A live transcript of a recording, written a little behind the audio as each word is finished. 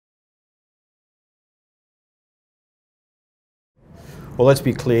Well, let's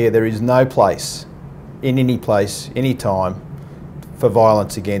be clear, there is no place, in any place, any time, for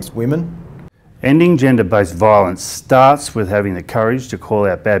violence against women. Ending gender-based violence starts with having the courage to call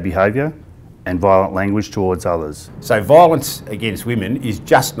out bad behaviour and violent language towards others. So violence against women is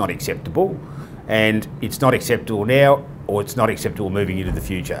just not acceptable, and it's not acceptable now, or it's not acceptable moving into the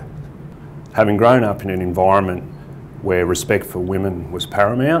future. Having grown up in an environment where respect for women was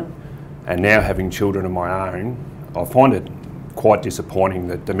paramount, and now having children of my own, I find it quite disappointing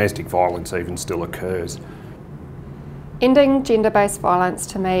that domestic violence even still occurs. Ending gender-based violence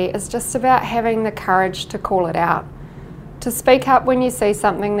to me is just about having the courage to call it out, to speak up when you see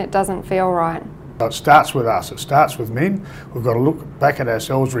something that doesn't feel right. It starts with us, it starts with men. We've got to look back at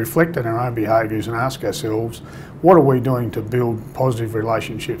ourselves, reflect on our own behaviours and ask ourselves, what are we doing to build positive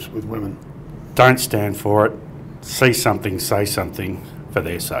relationships with women? Don't stand for it. See something, say something for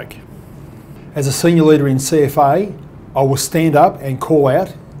their sake. As a senior leader in CFA, I will stand up and call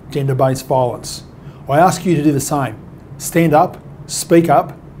out gender-based violence. I ask you to do the same. Stand up, speak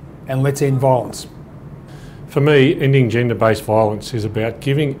up, and let's end violence. For me, ending gender-based violence is about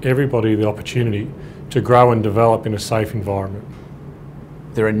giving everybody the opportunity to grow and develop in a safe environment.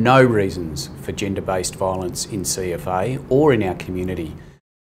 There are no reasons for gender-based violence in CFA or in our community.